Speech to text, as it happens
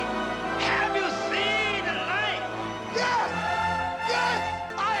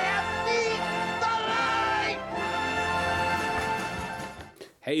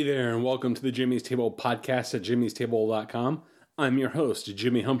Hey there, and welcome to the Jimmy's Table podcast at jimmystable.com. I'm your host,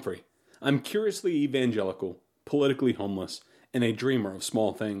 Jimmy Humphrey. I'm curiously evangelical, politically homeless, and a dreamer of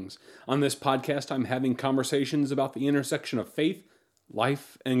small things. On this podcast, I'm having conversations about the intersection of faith,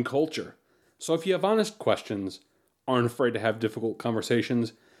 life, and culture. So if you have honest questions, aren't afraid to have difficult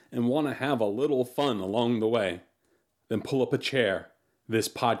conversations, and want to have a little fun along the way, then pull up a chair. This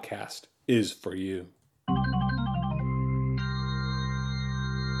podcast is for you.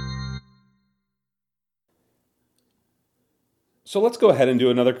 So let's go ahead and do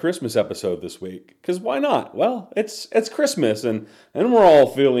another Christmas episode this week. Because why not? Well, it's Christmas, and we're all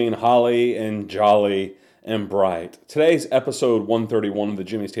feeling holly and jolly and bright. Today's episode 131 of the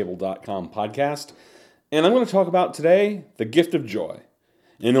jimmystable.com podcast. And I'm going to talk about today the gift of joy.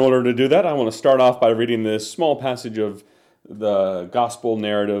 In order to do that, I want to start off by reading this small passage of the gospel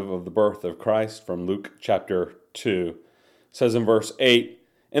narrative of the birth of Christ from Luke chapter 2. It says in verse 8,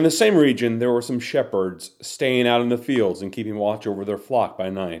 "In the same region there were some shepherds staying out in the fields and keeping watch over their flock by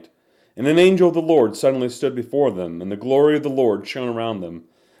night. And an angel of the Lord suddenly stood before them, and the glory of the Lord shone around them,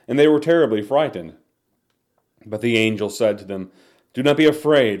 and they were terribly frightened. But the angel said to them, 'Do not be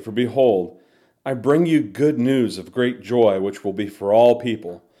afraid, for behold, I bring you good news of great joy, which will be for all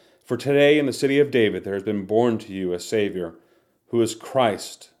people. For today in the city of David there has been born to you a Savior, who is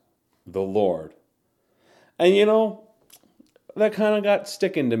Christ the Lord.'" And that kind of got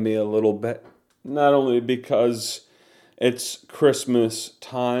sticking to me a little bit. Not only because it's Christmas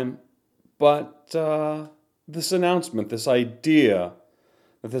time, but this announcement, this idea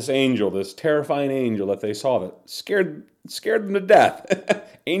that this angel, this terrifying angel that they saw that scared them to death.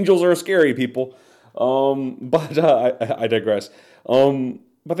 Angels are scary, people. But I digress.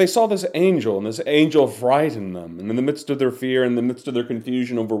 But they saw this angel, and this angel frightened them. And in the midst of their fear, in the midst of their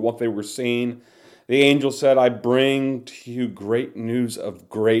confusion over what they were seeing, the angel said, "I bring to you great news of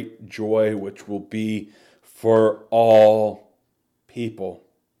great joy, which will be for all people."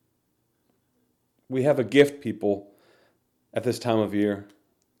 We have a gift, people, at this time of year,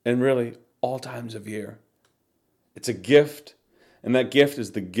 and really all times of year. It's a gift, and that gift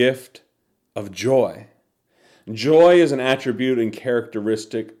is the gift of joy. Joy is an attribute and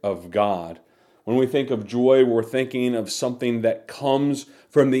characteristic of God. When we think of joy, we're thinking of something that comes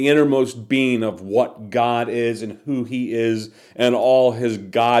from the innermost being of what God is and who He is and all His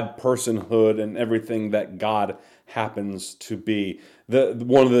God personhood and everything that God happens to be.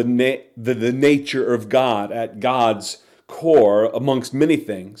 One of the nature of God at God's core, amongst many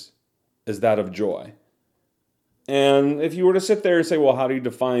things, is that of joy. And if you were to sit there and say, well, how do you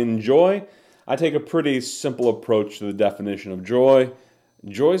define joy? I take a pretty simple approach to the definition of joy.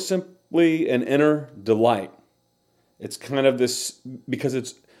 Joy is simply an inner delight. It's kind of this, because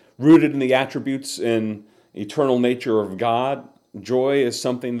it's rooted in the attributes and eternal nature of God, joy is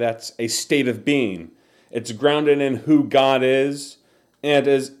something that's a state of being. It's grounded in who God is, and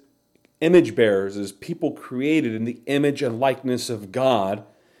as image bearers, as people created in the image and likeness of God,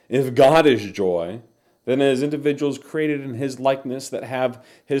 if God is joy, then as individuals created in His likeness that have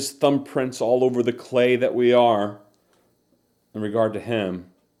His thumbprints all over the clay that we are, in regard to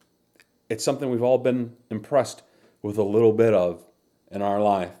Him, it's something we've all been impressed with a little bit of in our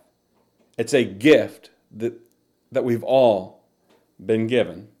life. It's a gift that we've all been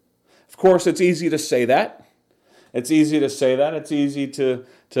given. Of course, it's easy to say that. It's easy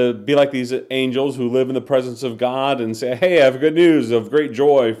to be like these angels who live in the presence of God and say, hey, I have good news of great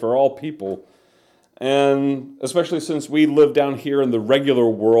joy for all people. And especially since we live down here in the regular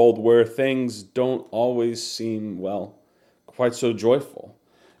world where things don't always seem, well, quite so joyful.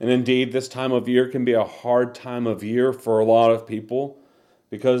 And indeed, this time of year can be a hard time of year for a lot of people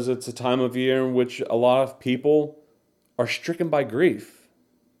because it's a time of year in which a lot of people are stricken by grief.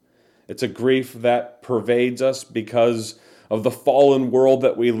 It's a grief that pervades us because of the fallen world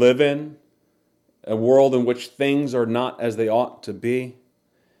that we live in, a world in which things are not as they ought to be,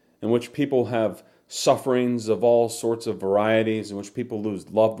 in which people have sufferings of all sorts of varieties, in which people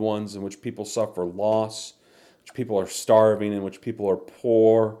lose loved ones, in which people suffer loss, in which people are starving, in which people are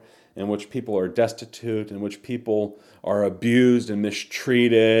poor, in which people are destitute, in which people are abused and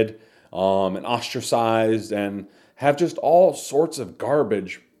mistreated and ostracized and have just all sorts of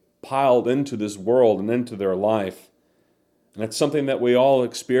garbage piled into this world and into their life. And it's something that we all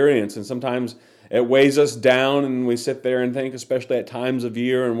experience, and sometimes it weighs us down and we sit there and think, especially at times of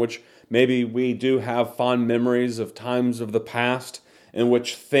year in which maybe we do have fond memories of times of the past in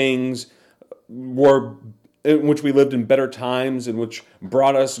which things were, in which we lived in better times, in which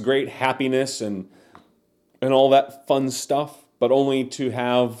brought us great happiness and all that fun stuff, but only to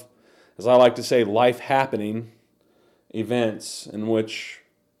have, as I like to say, life-happening events in which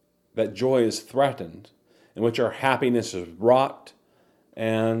that joy is threatened, in which our happiness is wrought,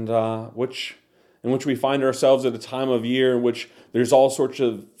 and in which we find ourselves at a time of year in which there's all sorts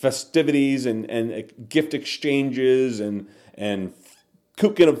of festivities and gift exchanges and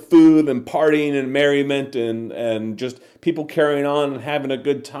cooking of food and partying and merriment and just people carrying on and having a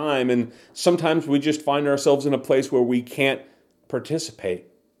good time. And sometimes we just find ourselves in a place where we can't participate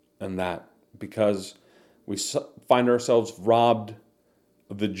in that because we find ourselves robbed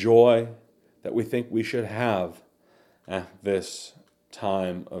of the joy that we think we should have at this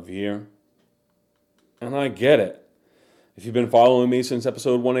time of year. And I get it. If you've been following me since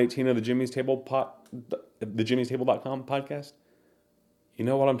episode 118 of the Jimmy'sTable.com podcast, you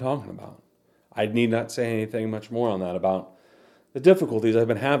know what I'm talking about. I need not say anything much more on that about the difficulties I've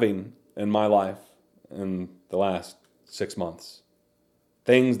been having in my life in the last 6 months.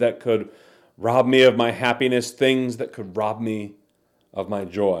 Things that could rob me of my happiness, things that could rob me of my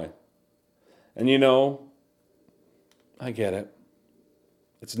joy. And I get it.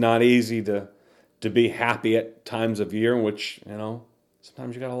 It's not easy to be happy at times of year in which,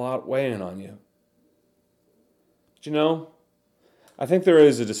 sometimes you got a lot weighing on you. But I think there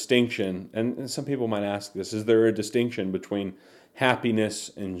is a distinction, and some people might ask this, is there a distinction between happiness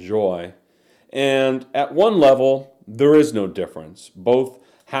and joy? And at one level, there is no difference. Both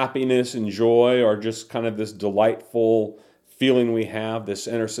happiness and joy are just kind of this delightful feeling we have, this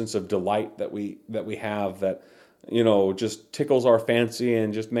inner sense of delight that we have that just tickles our fancy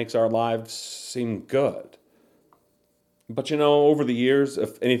and just makes our lives seem good. But over the years,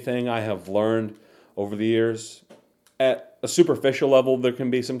 if anything I have learned over the years, at a superficial level, there can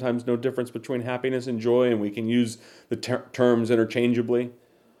be sometimes no difference between happiness and joy, and we can use the terms interchangeably.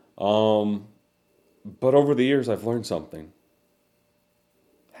 But over the years, I've learned something.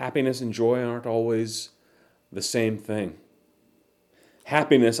 Happiness and joy aren't always the same thing.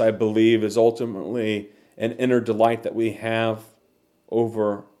 Happiness, I believe, is ultimately an inner delight that we have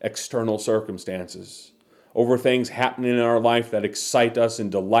over external circumstances, over things happening in our life that excite us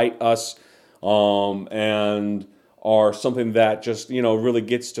and delight us, and are something that just, really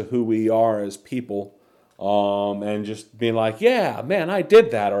gets to who we are as people, and just being like, yeah, man, I did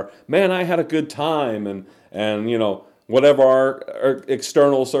that, or man, I had a good time, and whatever our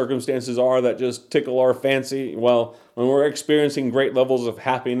external circumstances are that just tickle our fancy. Well, when we're experiencing great levels of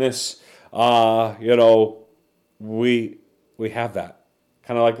happiness, we have that.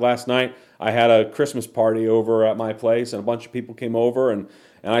 Kind of like last night, I had a Christmas party over at my place, and a bunch of people came over, and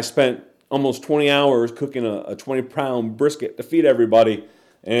I spent almost 20 hours cooking a 20-pound brisket to feed everybody.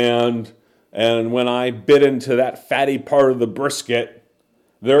 And when I bit into that fatty part of the brisket,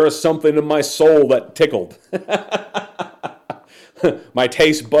 there was something in my soul that tickled. My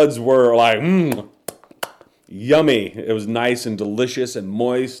taste buds were like, yummy. It was nice and delicious and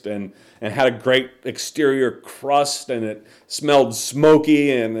moist and had a great exterior crust, and it smelled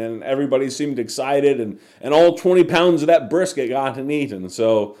smoky, and everybody seemed excited, and all 20 pounds of that brisket got eaten.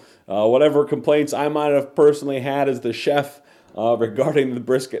 So whatever complaints I might have personally had as the chef regarding the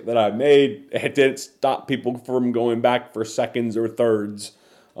brisket that I made, it didn't stop people from going back for seconds or thirds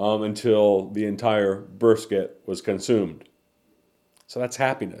until the entire brisket was consumed. So that's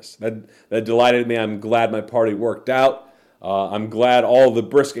happiness. That delighted me. I'm glad my party worked out. I'm glad all the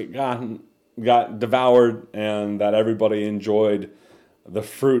brisket got devoured and that everybody enjoyed the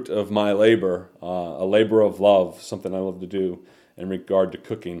fruit of my labor, a labor of love, something I love to do in regard to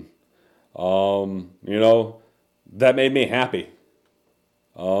cooking. That made me happy.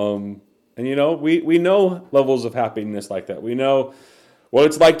 And we know levels of happiness like that. We know what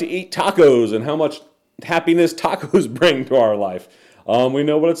it's like to eat tacos and how much happiness tacos bring to our life. We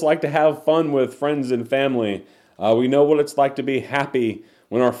know what it's like to have fun with friends and family. We know what it's like to be happy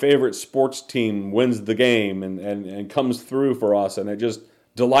when our favorite sports team wins the game and comes through for us, and it just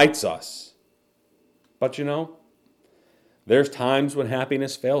delights us. But there's times when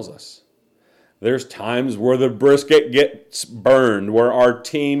happiness fails us. There's times where the brisket gets burned, where our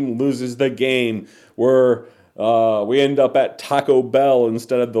team loses the game, where we end up at Taco Bell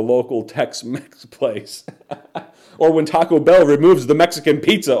instead of the local Tex-Mex place. Or when Taco Bell removes the Mexican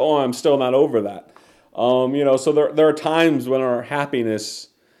pizza. Oh, I'm still not over that. So there are times when our happiness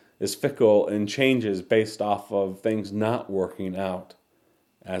is fickle and changes based off of things not working out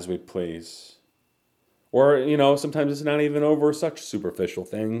as we please. Or, sometimes it's not even over such superficial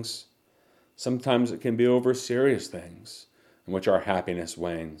things. Sometimes it can be over serious things in which our happiness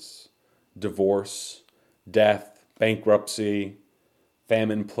wanes. Divorce, death, bankruptcy,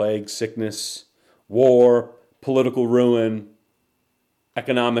 famine, plague, sickness, war, political ruin,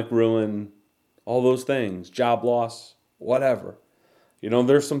 economic ruin, all those things, job loss, whatever.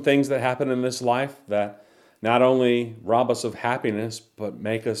 There's some things that happen in this life that not only rob us of happiness, but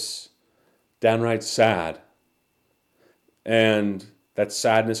make us downright sad. And that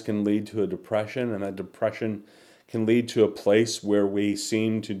sadness can lead to a depression, and that depression can lead to a place where we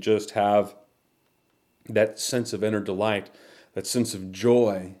seem to just have that sense of inner delight, that sense of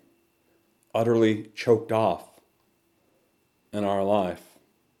joy, utterly choked off in our life.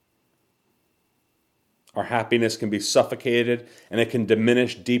 Our happiness can be suffocated, and it can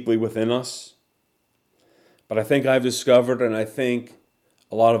diminish deeply within us. But I think I've discovered, and I think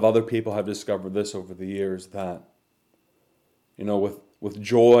a lot of other people have discovered this over the years, that, with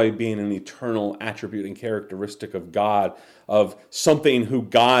joy being an eternal attribute and characteristic of God, of something who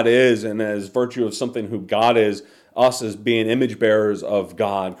God is, and as virtue of something who God is, us as being image bearers of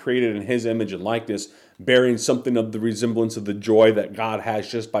God, created in His image and likeness, bearing something of the resemblance of the joy that God has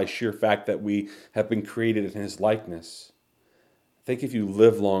just by sheer fact that we have been created in His likeness. I think if you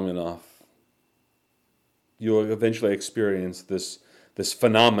live long enough, you'll eventually experience this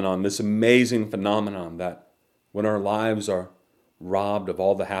phenomenon, this amazing phenomenon that when our lives are robbed of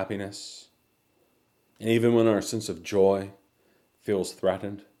all the happiness, and even when our sense of joy feels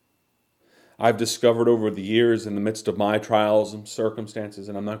threatened, I've discovered over the years in the midst of my trials and circumstances,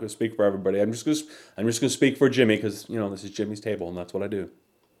 and I'm not going to speak for everybody. I'm just going to speak for Jimmy because, this is Jimmy's table and that's what I do.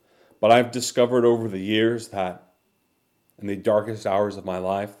 But I've discovered over the years that in the darkest hours of my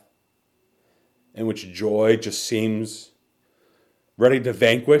life, in which joy just seems ready to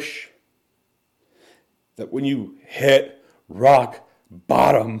vanquish, that when you hit rock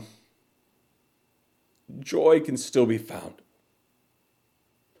bottom, joy can still be found.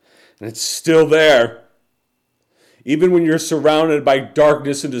 And it's still there. Even when you're surrounded by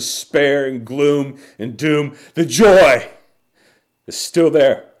darkness and despair and gloom and doom, the joy is still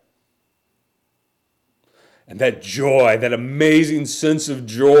there. And that joy, that amazing sense of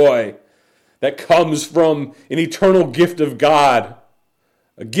joy that comes from an eternal gift of God,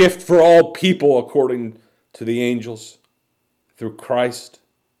 a gift for all people according to the angels through Christ,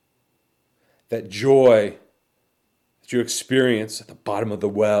 that joy that you experience at the bottom of the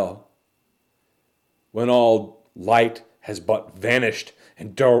well, when all light has but vanished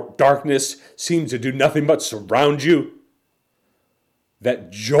and darkness seems to do nothing but surround you,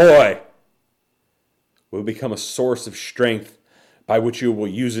 that joy will become a source of strength by which you will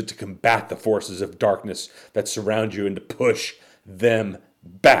use it to combat the forces of darkness that surround you and to push them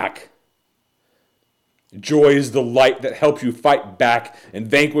back. Joy is the light that helps you fight back and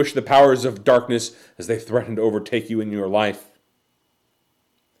vanquish the powers of darkness as they threaten to overtake you in your life.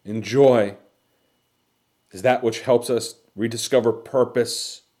 And joy is that which helps us rediscover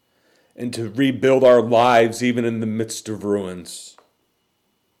purpose and to rebuild our lives even in the midst of ruins.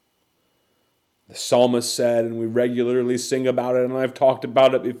 The psalmist said, and we regularly sing about it, and I've talked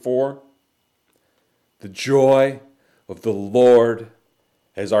about it before, the joy of the Lord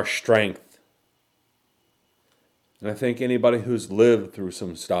is our strength. And I think anybody who's lived through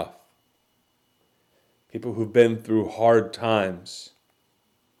some stuff, people who've been through hard times,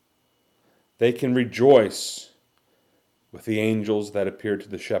 they can rejoice with the angels that appeared to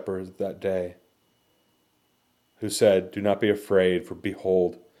the shepherds that day, who said, "Do not be afraid, for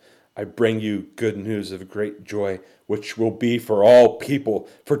behold, I bring you good news of great joy, which will be for all people.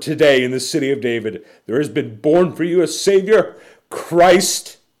 For today in the city of David, there has been born for you a Savior,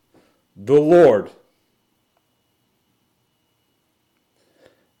 Christ the Lord."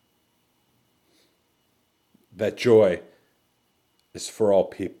 That joy is for all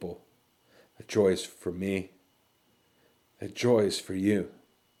people. That joy is for me. That joy is for you.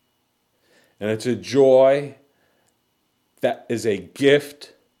 And it's a joy that is a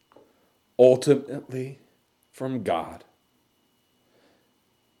gift ultimately from God.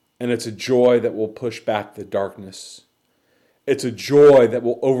 And it's a joy that will push back the darkness. It's a joy that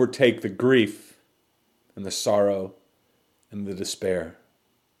will overtake the grief and the sorrow and the despair.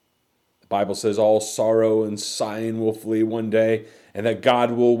 The Bible says all sorrow and sighing will flee one day, and that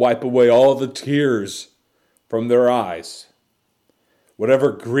God will wipe away all the tears from their eyes.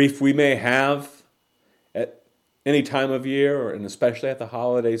 Whatever grief we may have at any time of year, and especially at the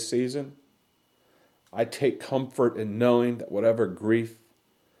holiday season, I take comfort in knowing that whatever grief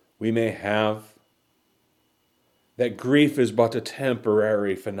we may have, that grief is but a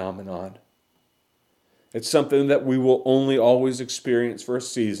temporary phenomenon. It's something that we will only always experience for a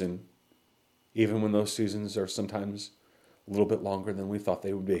season, even when those seasons are sometimes a little bit longer than we thought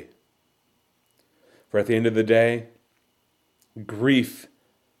they would be. For at the end of the day, grief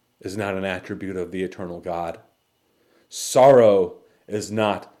is not an attribute of the eternal God. Sorrow is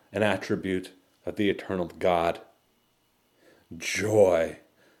not an attribute of the eternal God. joy.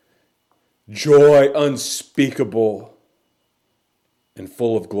 Joy unspeakable and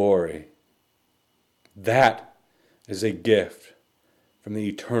full of glory. That is a gift from the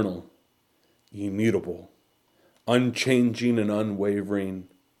eternal, immutable, unchanging and unwavering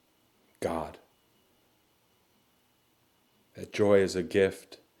God. That joy is a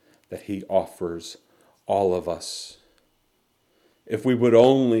gift that He offers all of us. If we would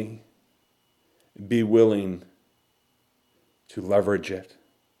only be willing to leverage it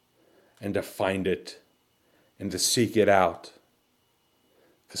and to find it and to seek it out.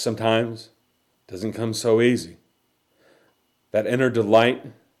 Because sometimes it doesn't come so easy. That inner delight,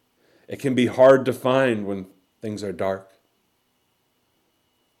 it can be hard to find when things are dark.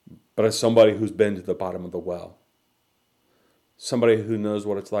 But as somebody who's been to the bottom of the well, somebody who knows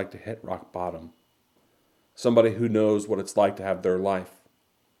what it's like to hit rock bottom, somebody who knows what it's like to have their life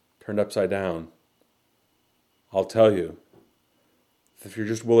turned upside down, I'll tell you, if you're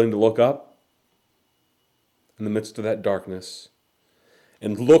just willing to look up in the midst of that darkness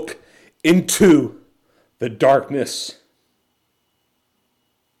and look into the darkness,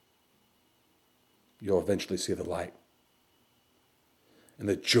 you'll eventually see the light and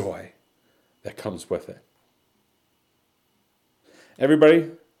the joy that comes with it.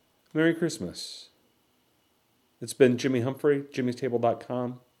 Everybody, Merry Christmas. It's been Jimmy Humphrey,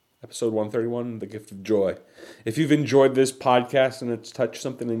 jimmystable.com, episode 131, The Gift of Joy. If you've enjoyed this podcast and it's touched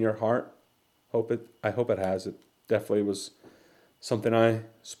something in your heart, I hope it has. It definitely was something I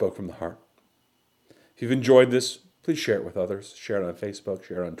spoke from the heart. If you've enjoyed this, please share it with others. Share it on Facebook,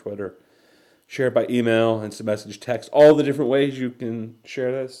 share it on Twitter, share it by email, instant message, text, all the different ways you can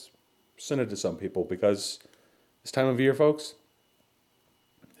share this. Send it to some people because this time of year, folks,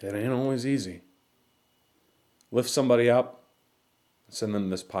 it ain't always easy. Lift somebody up, send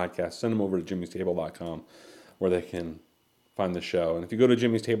them this podcast, send them over to jimmystable.com where they can find the show. And if you go to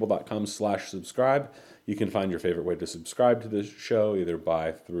jimmystable.com/subscribe, you can find your favorite way to subscribe to this show, either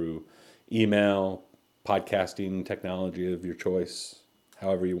through email, podcasting technology of your choice,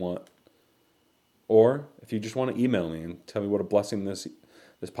 however you want. Or if you just want to email me and tell me what a blessing this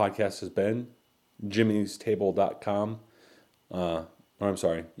podcast has been, jimmystable.com.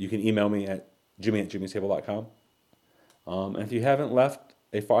 You can email me at jimmy@jimmystable.com. And if you haven't left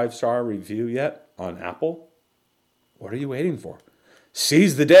a 5-star review yet on Apple, what are you waiting for?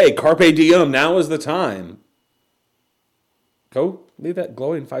 Seize the day. Carpe diem. Now is the time. Go leave that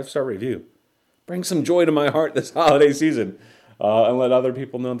glowing 5-star review. Bring some joy to my heart this holiday season. And let other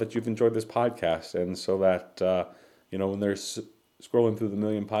people know that you've enjoyed this podcast. And so that, when they're scrolling through the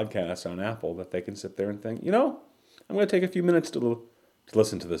million podcasts on Apple, that they can sit there and think, I'm going to take a few minutes to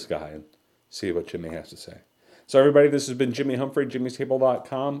listen to this guy and see what Jimmy has to say. So everybody, this has been Jimmy Humphrey,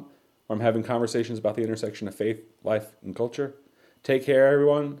 jimmystable.com, where I'm having conversations about the intersection of faith, life, and culture. Take care,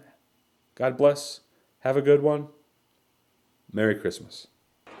 everyone. God bless. Have a good one. Merry Christmas.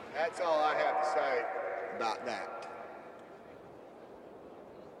 That's all I have to say about that.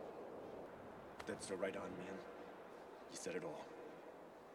 That's so right on, man. You said it all.